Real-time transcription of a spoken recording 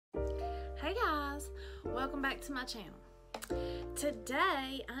Hey guys, welcome back to my channel.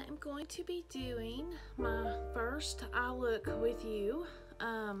 Today I am going to be doing my first eye look with you,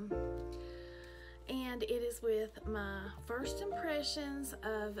 and it is with my first impressions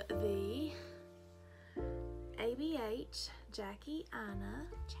of the ABH Jackie Ania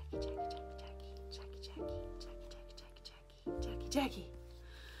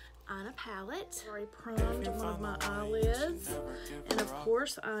Ania palette. I already primed one of my eyelids, and of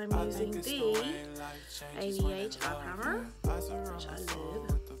course I'm using the ABH eye primer, which I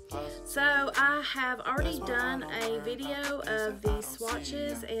love. So I have already done a video of the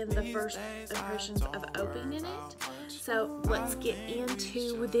swatches and the first impressions of opening it. So let's get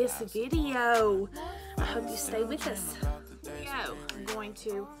into this video. I hope you stay with us. Here we go. I'm going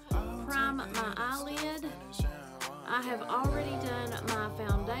to prime my eyelid. I have already done my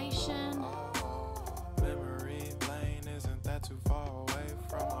foundation. Memory lane isn't that too far away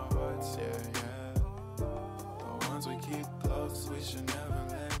from our hearts, yeah. The ones we keep close, we should never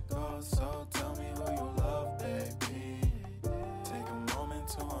let go. So tell me who you love, baby. Take a moment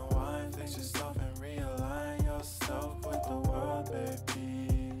to unwind, fix yourself and realign yourself with the world,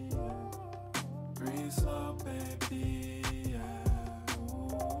 baby. Breathe slow, baby.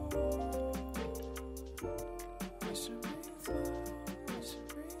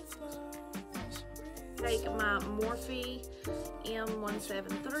 Take my Morphe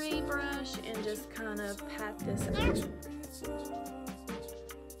M173 brush and just kind of pat this out.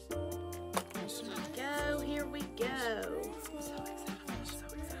 Here we go. So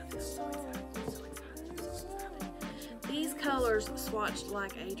excited. These colors swatched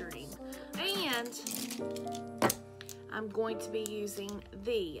like a dream. And I'm going to be using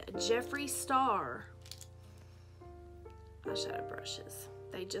the JStar eyeshadow brushes.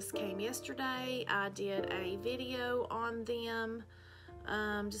 They just came yesterday. I did a video on them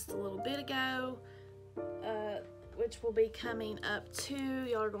just a little bit ago, which will be coming up too.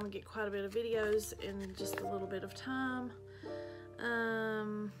 Y'all are going to get quite a bit of videos in just a little bit of time.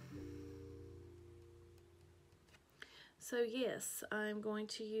 So yes, I'm going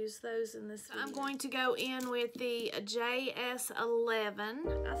to use those in this video. I'm going to go in with the JS11.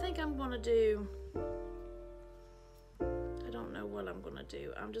 I think I'm going to do... what I'm gonna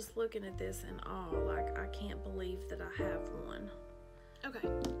do. I'm just looking at this in awe, like I can't believe that I have one. Okay,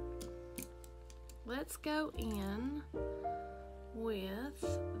 let's go in with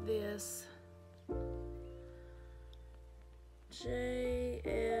this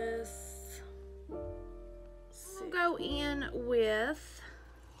JS. We'll go in with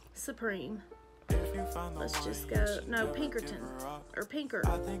Supreme. Let's just go, no, Pinkerton, or Pinker.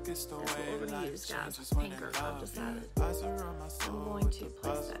 That's what we're going to use, guys. Pinker, I've decided. I'm going to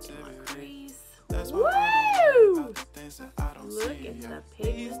place that in my crease. Woo! Look at the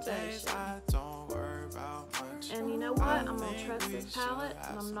pigmentation. And you know what? I'm going to trust this palette,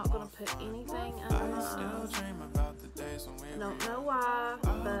 and I'm not going to put anything under my eyes. I don't know why,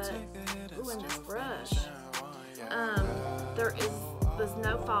 but, ooh, and this brush. There's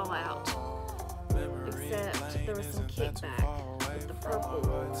no fallout. Except there was some kickback with the purple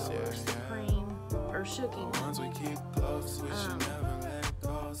color Supreme or Shooking. So I'm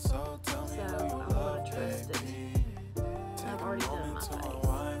gonna trust it. I've already done my face.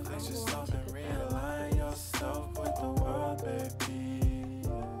 I'm going to put that in my crease.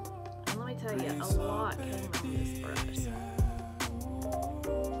 And let me tell you, a lot came on this brush.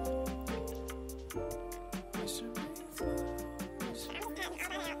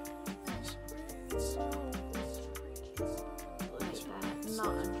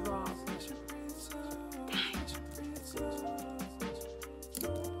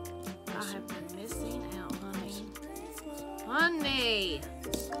 Honey,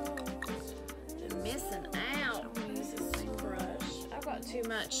 been missing out. I'm gonna use the same brush. I've got too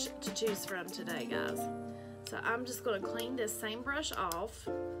much to choose from today, guys. So I'm just gonna clean this same brush off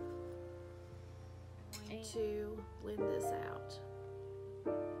to blend this out.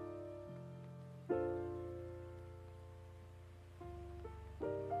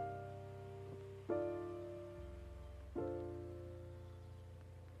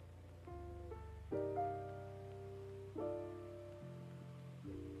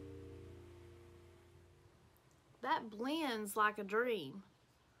 That blends like a dream.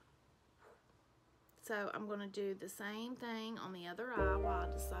 So I'm going to do the same thing on the other eye while I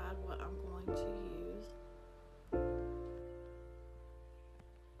decide what I'm going to use.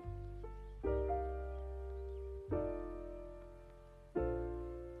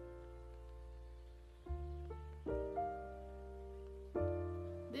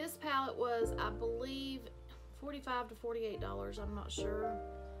 This palette was, I believe, $45 to $48. I'm not sure.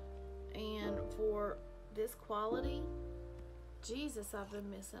 And for this quality, Jesus, I've been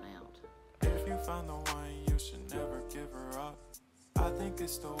missing out. If you find the one, you should never give her up. I think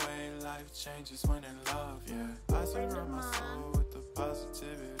it's the way life changes when in love, yeah. I surround my soul with the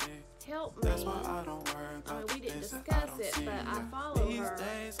positivity. Help me. That's why I don't worry about we didn't things that I discuss don't it, see. but I follow These her.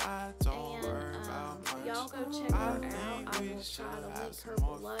 days I don't worry about much. Y'all go check her out. I will try to link her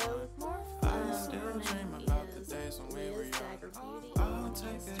below. I still Her dream name about the is days when we were Liz young. Dagger Beauty I on would take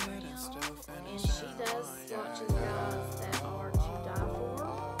a hit and still Instagram, and finish. she does swatches, guys, that are to die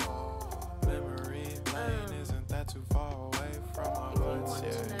for. Memory lane isn't that too far away from our If you hearts, want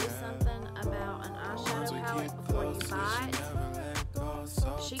to know yeah. something about an eyeshadow palette before you buy it,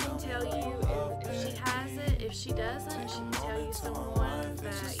 she can tell you if she has it. If she doesn't, she can tell you someone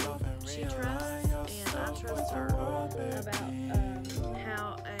that she trusts, and I trust her about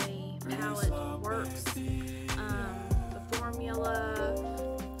how a palette works, the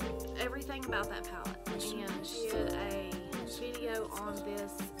formula, everything about that palette. And she did a video on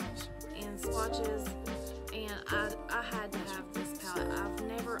this and swatches, and I had to have this palette. I've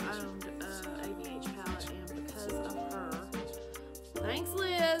never owned a ABH palette, and because of her, thanks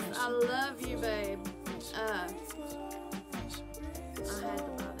Liz, I love you, babe. I had to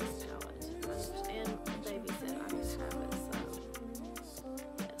buy this palette, and baby said I could have it, so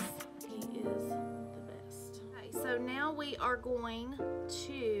yes, he is the best. Okay, so now we are going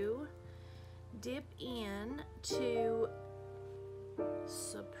to dip in to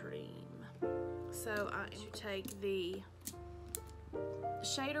Supreme. So I am to take the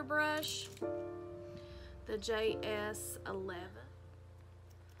shader brush, the JS11,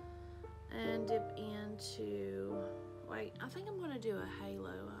 and dip into, wait, I think I'm going to do a halo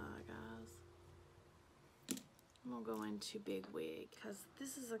eye, guys. I'm going to go into Big Wig, because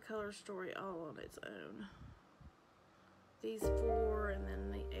this is a color story all on its own. These four, and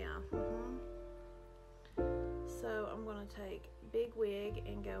then the, yeah. So I'm going to take Big Wig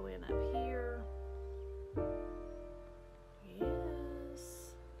and go in up here.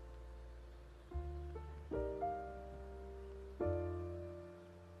 Yes.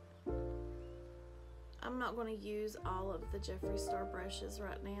 I'm not going to use all of the Jeffree Star brushes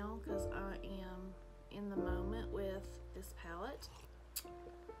right now because I am in the moment with this palette.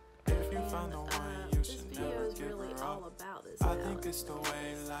 If you find the one, you this should video never is give really her all up. about this I palette. think it's the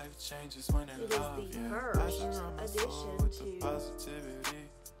way life changes when in It is love, the yeah. first I surround my soul addition with the to positivity.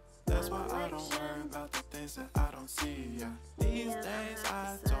 That's why I don't worry about the things that I don't see, yeah. These And days I I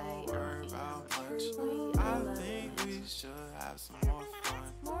have to say, don't worry I about am much. truly I loving think it. we should have some more fun.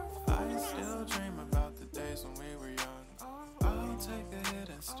 I still dream about the days when we were young. I'll take a hit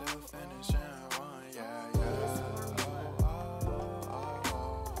and still finish in one, yeah, yeah.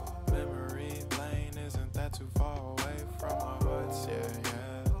 Memory lane isn't that too far away from our hearts, yeah,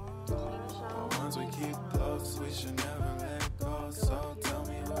 yeah. The ones we keep close, we should never let go. So tell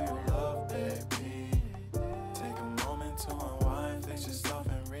me who you love, baby. Take a moment to unwind, fix yourself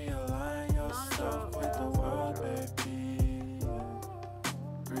and realign yourself with the world, baby.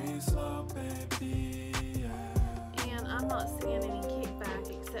 Breathe slow, baby, yeah. And I'm not seeing any kickback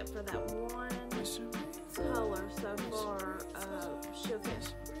except for that one color so far,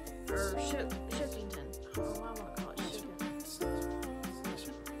 Shookington. I don't know why I want to call it Shookington.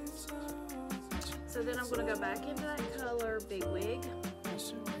 So then I'm going to go back into that color, Big Wig.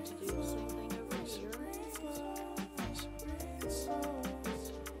 I'm going to do the same thing over here.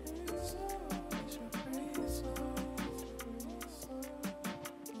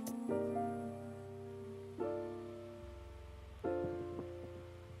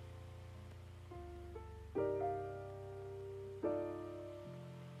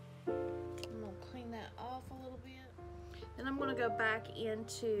 I'm going to clean that off a little bit. Then I'm going to go back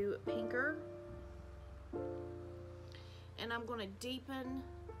into Pinker. And I'm going to deepen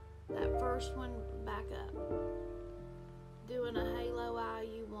that first one back up. Doing a halo eye,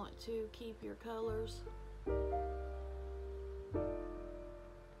 you want to keep your colors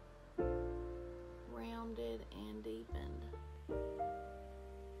rounded and deepened.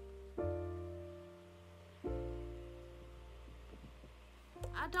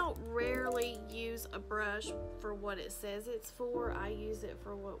 I don't rarely use a brush for what it says it's for. I use it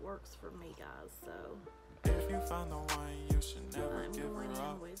for what works for me, guys. So if you find the one, you should never I'm give going her in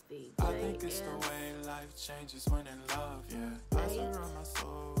up. with the I think it's the way life changes when in love, yeah. I surround my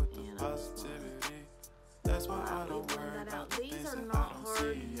soul with the positivity. That's why I don't worry about the These things are that not I don't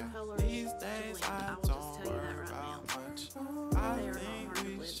hard see, yeah. colors These to days blend. I I will just don't tell you that worry right about now. much. They I are not think hard to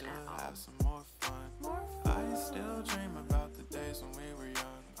we blend should at all. have some more fun. I still dream about the days when we were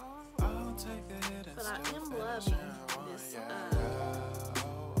young. I'll take a hit and But I still am finish loving in one, this yeah.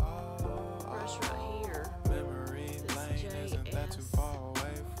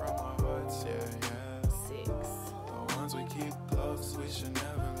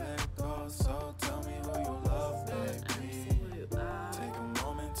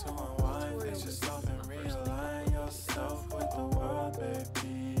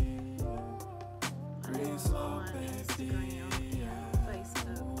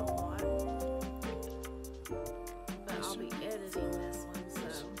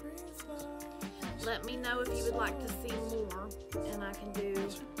 let me know if you would like to see more, and I can do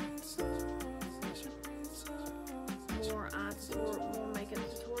more makeup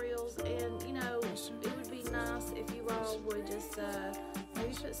tutorials. And you know, it would be nice if you all would just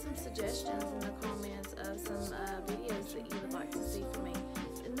maybe put some suggestions in the comments of some videos that you would like to see from me.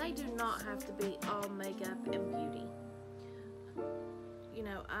 And they do not have to be all makeup and beauty. You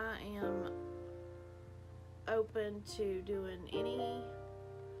know, I am open to doing any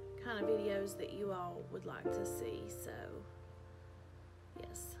kind of videos that you all would like to see. So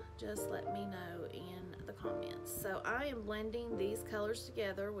yes, just let me know in the comments. So I am blending these colors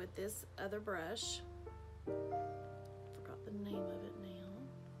together with this other brush. Forgot the name of it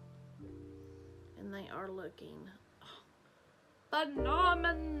now. And they are looking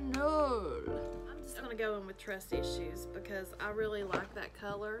phenomenal. I'm just gonna go in with Trust Issues because I really like that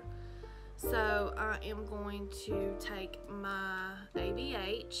color. So I am going to take my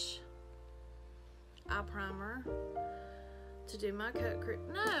ABH eye primer to do my cut crease.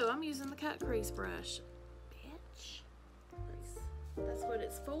 No, I'm using the cut crease brush. Bitch. That's what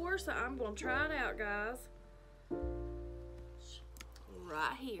it's for. So I'm going to try it out, guys.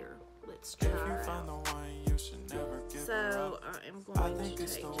 Right here. Let's try it out. So I am going to take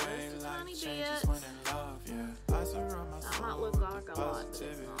just a tiny bit. That might look like a lot, but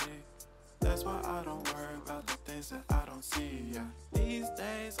it's not. That's why I don't worry about the things that I don't see, yeah. These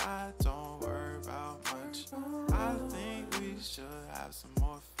days I don't worry about much. I think we should have some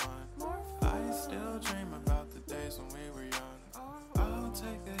more fun. I still dream about the days when we were young. I'll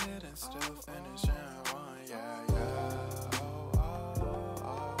take a hit and still finish in one, yeah, yeah.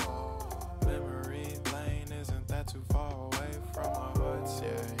 Memory lane isn't that too far away from our hearts,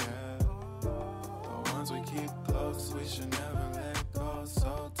 yeah, yeah. The ones we keep close, we should never let go.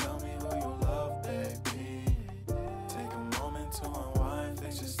 So tell me who you love, baby. Take a moment to unwind,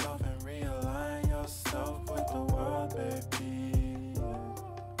 fix yourself and realign yourself with the world, baby.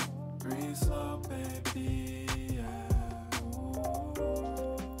 Breathe slow, baby, yeah.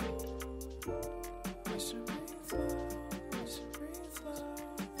 Ooh. We should breathe slow, we should breathe slow,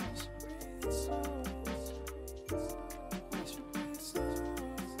 we should breathe slow. We should breathe slow,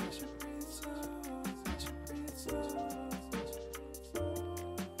 we should breathe slow, we should breathe slow.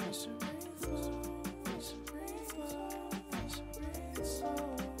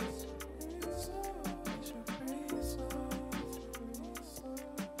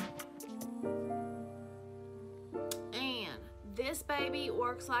 This baby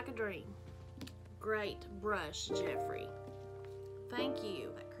works like a dream. Great brush, Jeffrey. Thank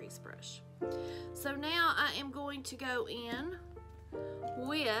you, that crease brush. So now I am going to go in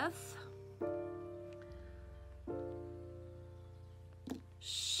with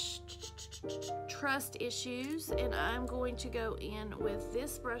Trust Issues, and I'm going to go in with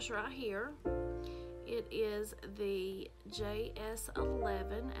this brush right here. It is the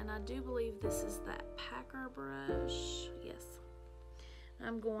JS11, and I do believe this is that Packer brush. Yes.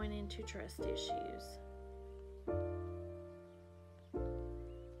 I'm going into Trust Issues.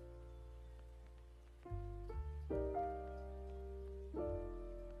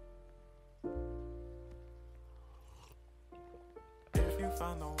 If you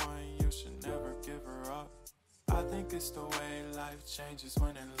found the one, you should never give her up. I think it's the way life changes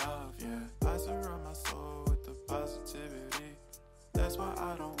when in love, yeah. I surround my soul with the positivity. That's why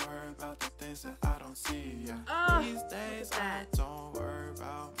I don't worry about the things that I don't see, yeah. These days I don't worry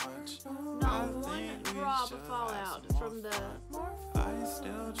about much. Not one drop of fallout from the I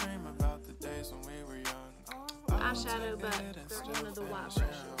still dream about the days when we were young. eyeshadow, but they're one of the white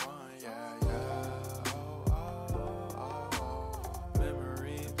brushes. Yeah, yeah.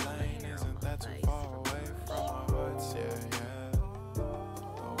 Memory lane isn't that too far away from our hearts, yeah, yeah.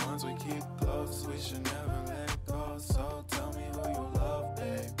 The ones we keep close, we should never let go. So tell me who you love,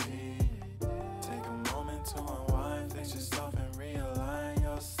 baby. Take a moment to unwind, fix yourself and realign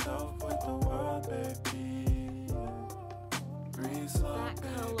yourself with the world, baby. Breathe slow, That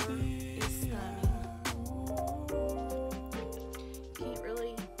color baby. is stunning. Can't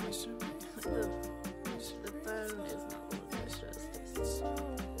really, the phone is not doing this justice.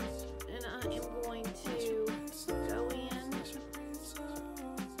 And I am going to go in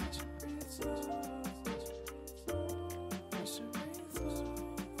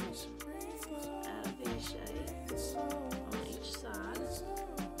out of these shades on each side.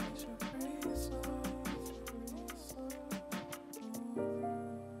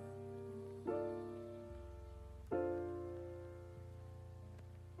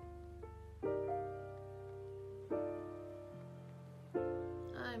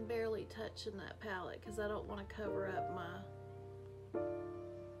 I'm barely touching that palette because I don't want to cover up my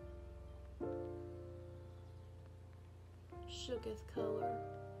shooketh color.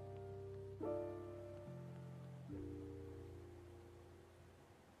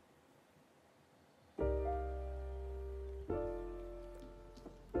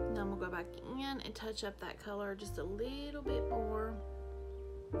 Now I'm gonna go back in and touch up that color just a little bit more.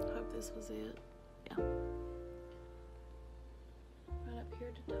 Hope this was it. Yeah. Right up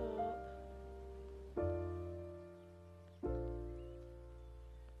here to top.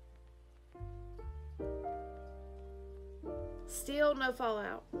 Still no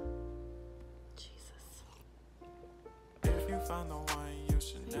fallout. Jesus. If you found the one, you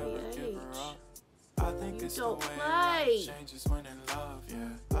should never give her up. I think You it's the don't way play. life changes when in love,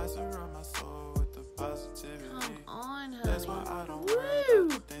 yeah. I surround my soul with the positivity. Come on, honey. That's why I don't worry Woo!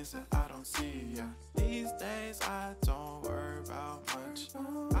 about the things that I don't see, yeah. These days I don't worry about much.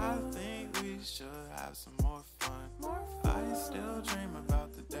 I think we should have some more fun. I still dream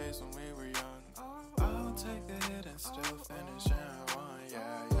about the days when we were young. I'll take a hit and still finish in one,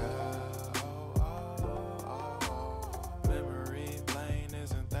 yeah, yeah. Memory lane,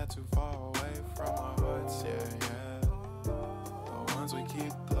 isn't that too far away from our hearts, yeah, yeah. The ones we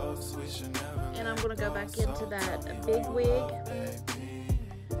keep close, we should never. And I'm gonna go back into that big wig.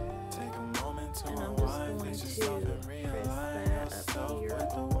 Take a moment to And I'm unwind, just fix going yourself to and press realign that up yourself here. with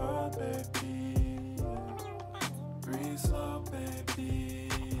the world, baby. Breathe slow, baby.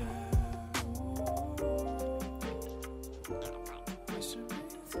 We should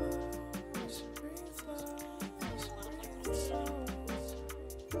breathe slow. We should breathe slow. We should breathe slow.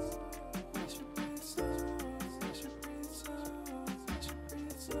 We should breathe slow. We should breathe slow. We should breathe slow.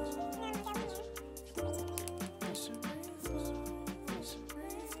 We should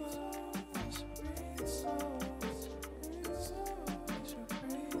breathe slow. We should breathe slow. We should breathe slow. We should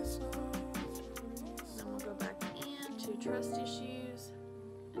breathe slow. Then we'll go back into trust issues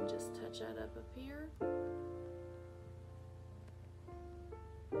and just touch that up here.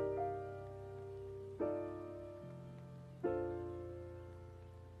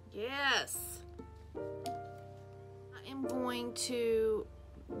 Yes. I am going to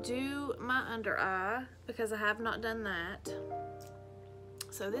do my under eye because I have not done that.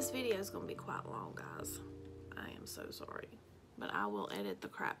 So this video is going to be quite long, guys. I am so sorry, but I will edit the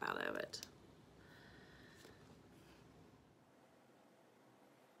crap out of it.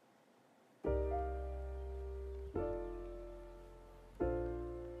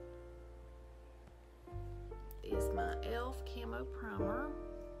 Is my e.l.f. Camo Primer.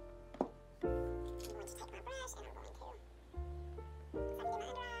 I'm going to take my brush and I'm going to do my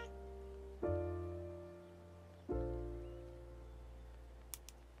hydra.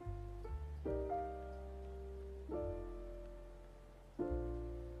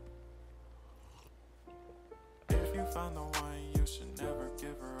 If you found the one, you should never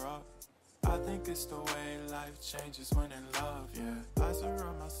give her up. I think it's the way life changes when in love, yeah. I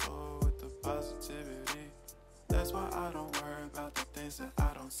surround my soul with the positivity. That's why I don't worry about the things that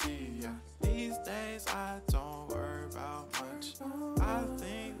I don't see, yeah. These days I don't worry about much. I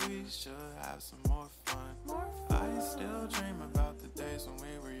think we should have some more fun. I still dream about the days when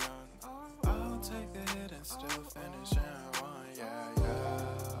we were young. I'll take a hit and still finish in one, yeah, yeah.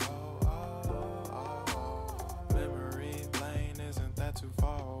 Memory lane, isn't that too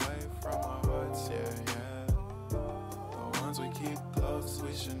far away from our hearts, yeah, yeah. The ones we keep close,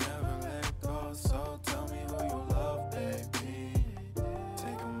 we should never let go. So tell me who you love, baby.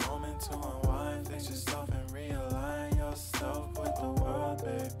 Take a moment to unwind, fix yourself and realign yourself with the world,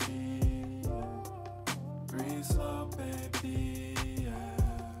 baby. Breathe slow, baby, yeah.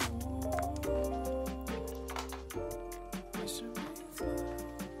 We should breathe slow.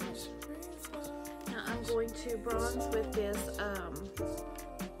 We should breathe slow. Now I'm going to bronze with this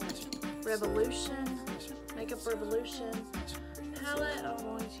Revolution, Makeup Revolution palette. I'm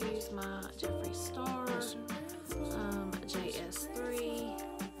going to use my JStar JS3,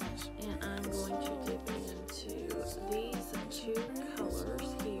 and I'm going to dip into these two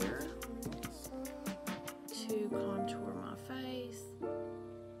colors here to contour my face.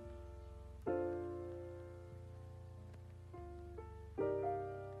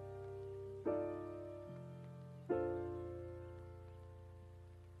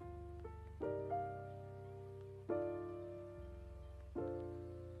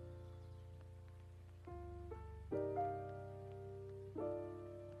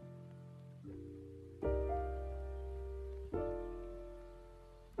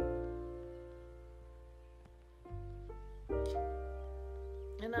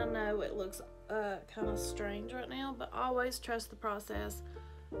 And I know it looks kind of strange right now, but always trust the process.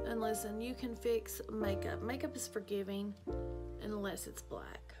 And listen, you can fix makeup. Makeup is forgiving unless it's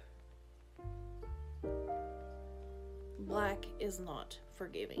black. black is not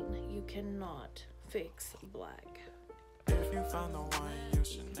forgiving. You cannot fix black. If you found the one, you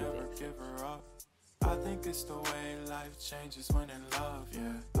should never give her up. I think it's the way life changes when in love,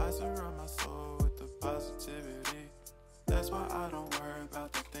 yeah. I surround my soul with the positivity. That's why I don't worry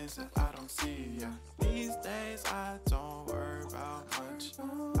about the things that I don't see, yeah. These days I don't worry about much.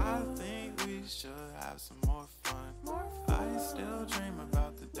 I think we should have some more fun. I still dream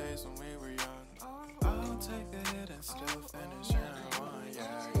about the days when we were young. I'll take a hit and still finish in one,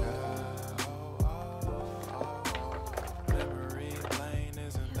 yeah, yeah. Memory lane,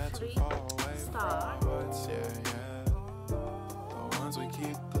 isn't that too far away from our hearts, yeah, yeah. The ones we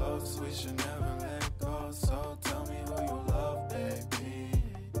keep close, we should never let go. So tell me who you love, baby.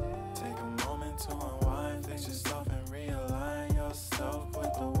 Take a moment to unwind, fix yourself and realign yourself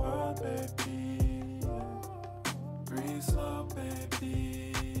with the world, baby. Breathe slow,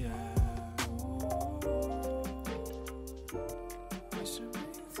 baby, yeah. We should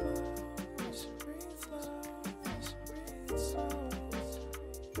breathe slow, we should breathe slow, we should breathe slow.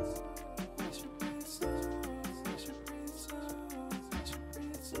 We should breathe slow, we should breathe slow, we should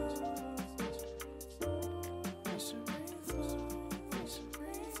breathe slow. We should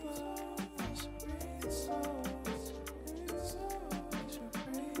breathe slow, we should breathe slow, we should breathe slow. We should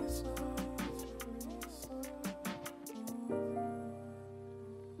breathe slow, breathe slow.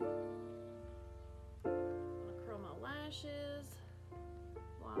 I'm gonna curl my lashes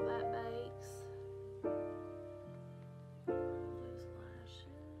while that bakes. Those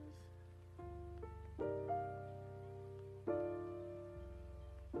lashes.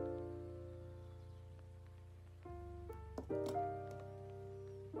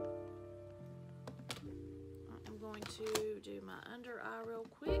 I'm going to do my under eye real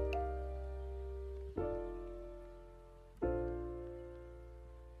quick.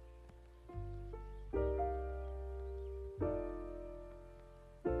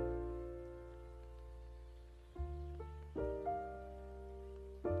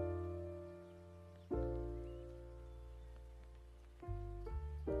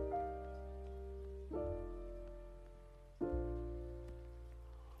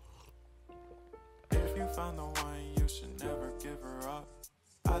 If you found the one, you should never give her up.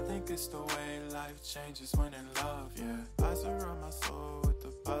 I think it's the way life changes when in love, yeah. I surround my soul with the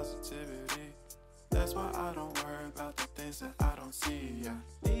positivity. That's why I don't worry about the things that I don't see, yeah.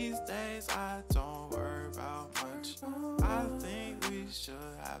 These days I don't worry about much. I think we should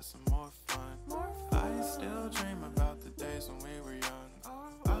have some more fun. I still dream about the days when we were young.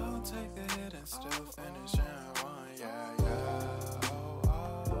 I'll take a hit and still finish in one, yeah, yeah.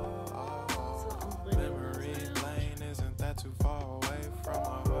 Memory lane, isn't that too far away from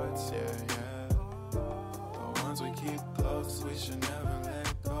our hearts, yeah, yeah. The ones we keep close, we should never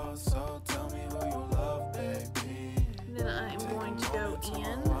let go. So tell me who you love, baby. And then I am going to go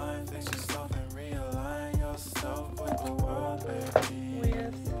in Fix yourself and realign yourself with the world, baby.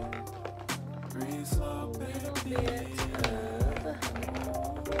 with Breathe slow, a little baby.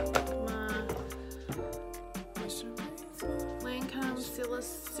 bit of my We should breathe slow. Lancôme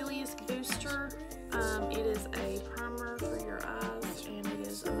Cilis Booster. It is a primer for your eyes, and it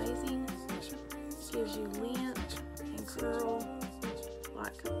is amazing. Gives you lint and curl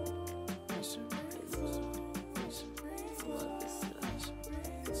like crazy. I love this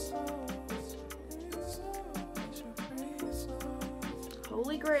stuff.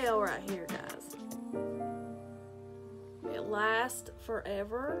 Holy grail right here, guys. It lasts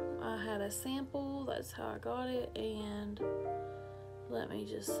forever. I had a sample, that's how I got it, and let me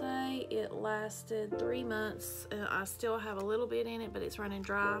just say it lasted 3 months. I still have a little bit in it, but it's running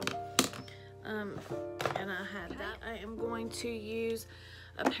dry. And I had that. I am going to use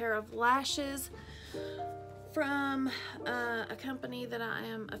a pair of lashes from a company that I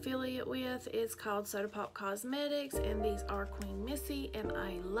am affiliate with. It's called Colourpop Cosmetics, and these are Queen Missy, and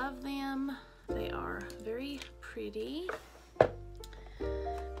I love them. They are very pretty.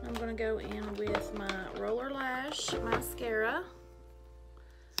 I'm gonna go in with my Roller Lash mascara,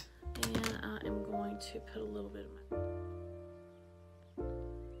 and I am going to put a little bit of my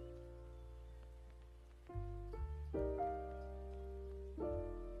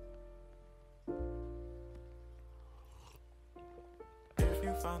If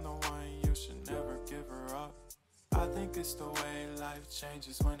you found the one, you should never give her up. I think it's the way life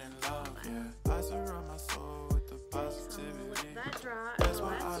changes when in love, yeah. I surround my soul with the positivity. let that dry. That's While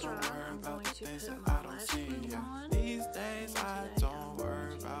why I that's don't dry, worry I'm about going the to things put that my I don't lash see, glue yeah. on. These days I And today don't I'm worry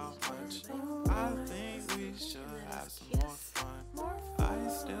going to about use much. my I Maybelline think we Fit, should and then have it's some more Kiss. fun. I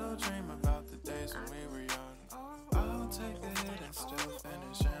still dream about the days when we were young. I'll take a hit and still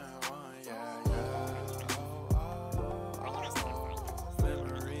finish in one, yeah, yeah.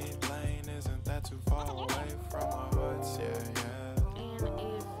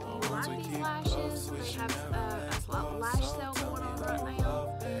 have a lash sale going on right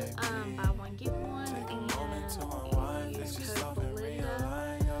now. Buy one, get one, and use code Belinda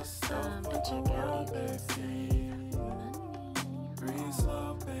to check out. You can save money.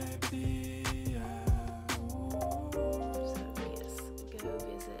 So yes, go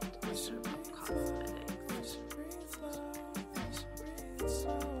visit Gerard Cosmetics.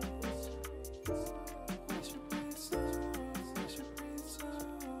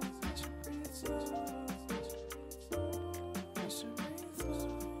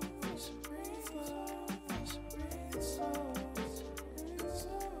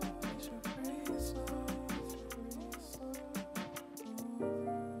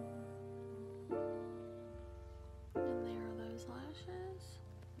 And there are those lashes.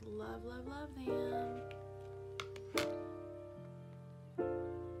 Love, love, love them.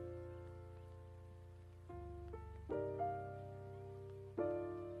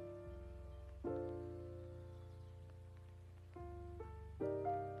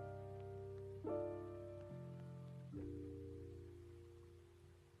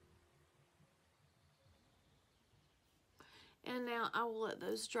 And now I will let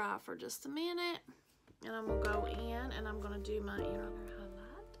those dry for just a minute, and I'm gonna go in and I'm gonna do my inner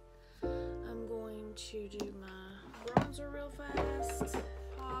highlight. I'm going to do my bronzer real fast.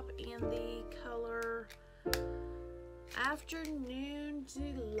 Pop in the color Afternoon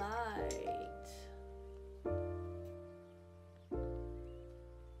Delight.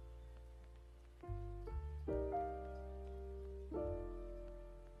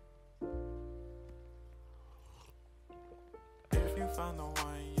 Found the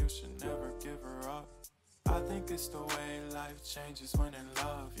one, you should never give her up. I think it's the way life changes when in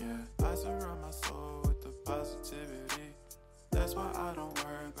love, yeah. I surround my soul with the positivity. That's why I don't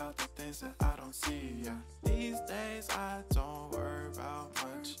worry about the things that I don't see, yeah. These days I don't worry about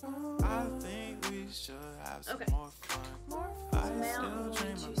much. I think we should have some more fun. I Now I'm still going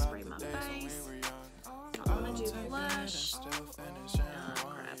dream to spray about my the days when face. we were young. I'm gonna do I'll take blush. it and still finish in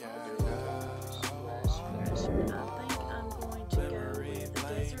one, Crap, yeah. I'll do blush. And I think I'm going to go with the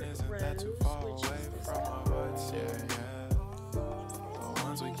Desert Rose, which is this color. The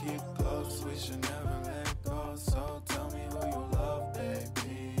ones we keep close, we should never let go. So tell me who you love,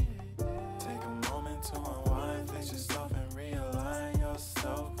 baby. Take a moment to unwind, fix yourself and realign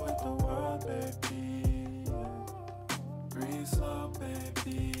yourself with the world, baby. Breathe slow,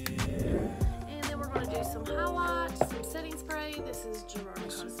 baby. And then we're going to do some highlights, some setting spray. This is Gerard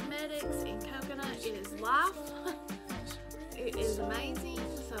Cosmetics in Coconut. It is life. It is amazing.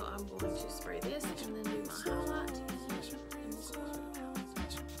 So I'm going to spray this and then do my highlight.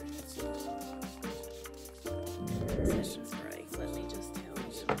 Setting spray. Let me just tell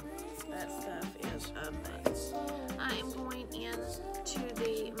you, that stuff is amazing. I am going into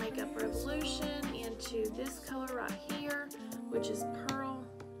the Makeup Revolution into this color right here, which is Pearl.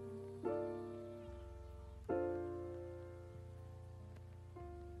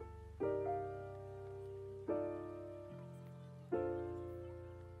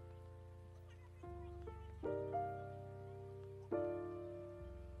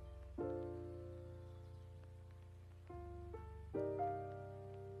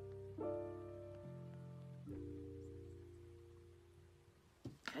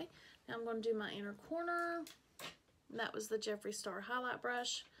 Okay, now I'm going to do my inner corner. That was the Jeffree Star highlight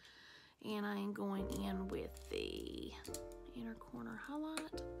brush. And I am going in with the inner corner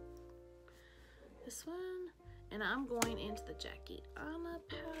highlight. This one. And I'm going into the Jackie Aina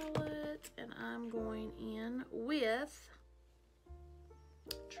palette. And I'm going in with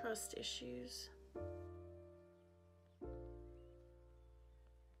Trust Issues.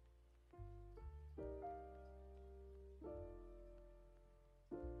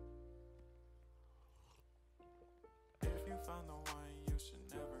 Found the one, you should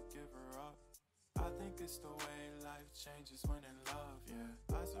never give her up. I think it's the way life changes when in love, yeah.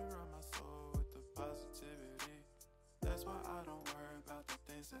 I surround my soul with the positivity. That's why I don't worry about the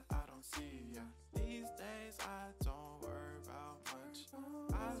things that I don't see, yeah. These days I don't worry about much.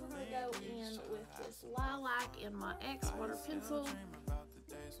 I'm going to go in with this lilac in my X water pencil. And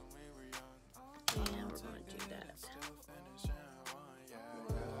we're going to do that.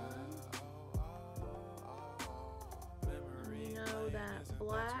 That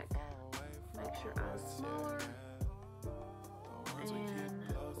black makes your eyes smaller, and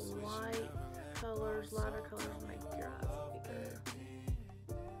light colors, lighter colors make your eyes bigger.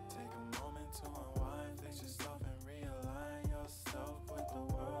 Take a moment to unwind, fix yourself and realign yourself with the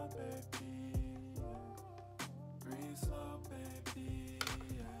world, baby. Breathe slow, baby.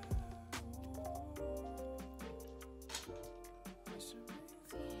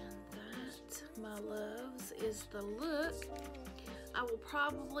 And that my loves, is the look. I will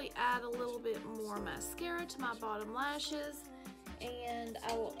probably add a little bit more mascara to my bottom lashes, and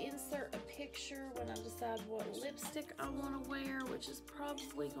I will insert a picture when I decide what lipstick I want to wear, which is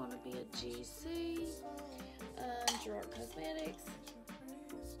probably going to be a GC, Gerard Cosmetics,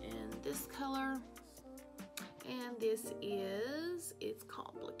 and this color. And this is, it's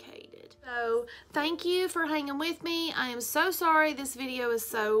complicated. So thank you for hanging with me. I am so sorry this video is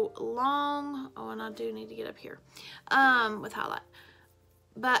so long. Oh, and I do need to get up here with highlight.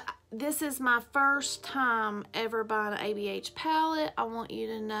 But this is my first time ever buying an ABH palette. I want you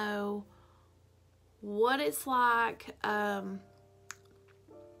to know what it's like. The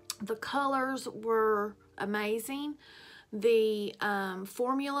colors were amazing. The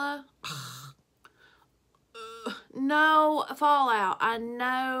formula, no fallout. I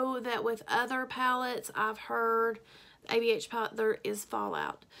know that with other palettes I've heard, ABH palette, there is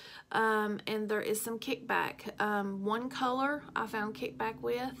fallout, and there is some kickback. One color I found kickback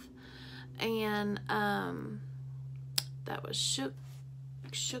with, and that was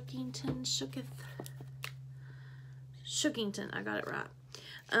Shookington. I got it right.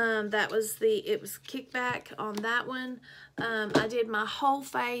 That was it was kickback on that one. I did my whole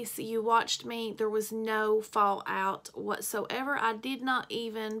face. You watched me. There was no fallout whatsoever. I did not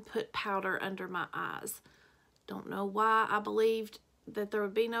even put powder under my eyes. Don't know why I believed that there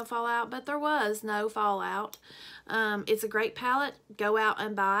would be no fallout, but there was no fallout. It's a great palette. Go out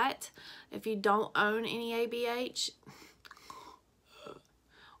and buy it. If you don't own any ABH,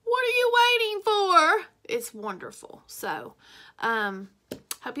 what are you waiting for? It's wonderful. So,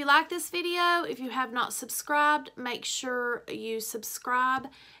 hope you like this video. If you have not subscribed, make sure you subscribe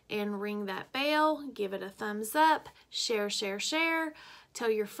and ring that bell. Give it a thumbs up. Share, share, share. Tell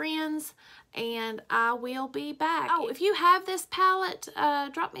your friends. And I will be back. Oh, if you have this palette,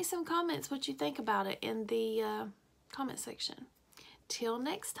 drop me some comments what you think about it in the comment section. Till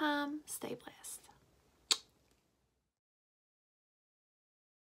next time, stay blessed.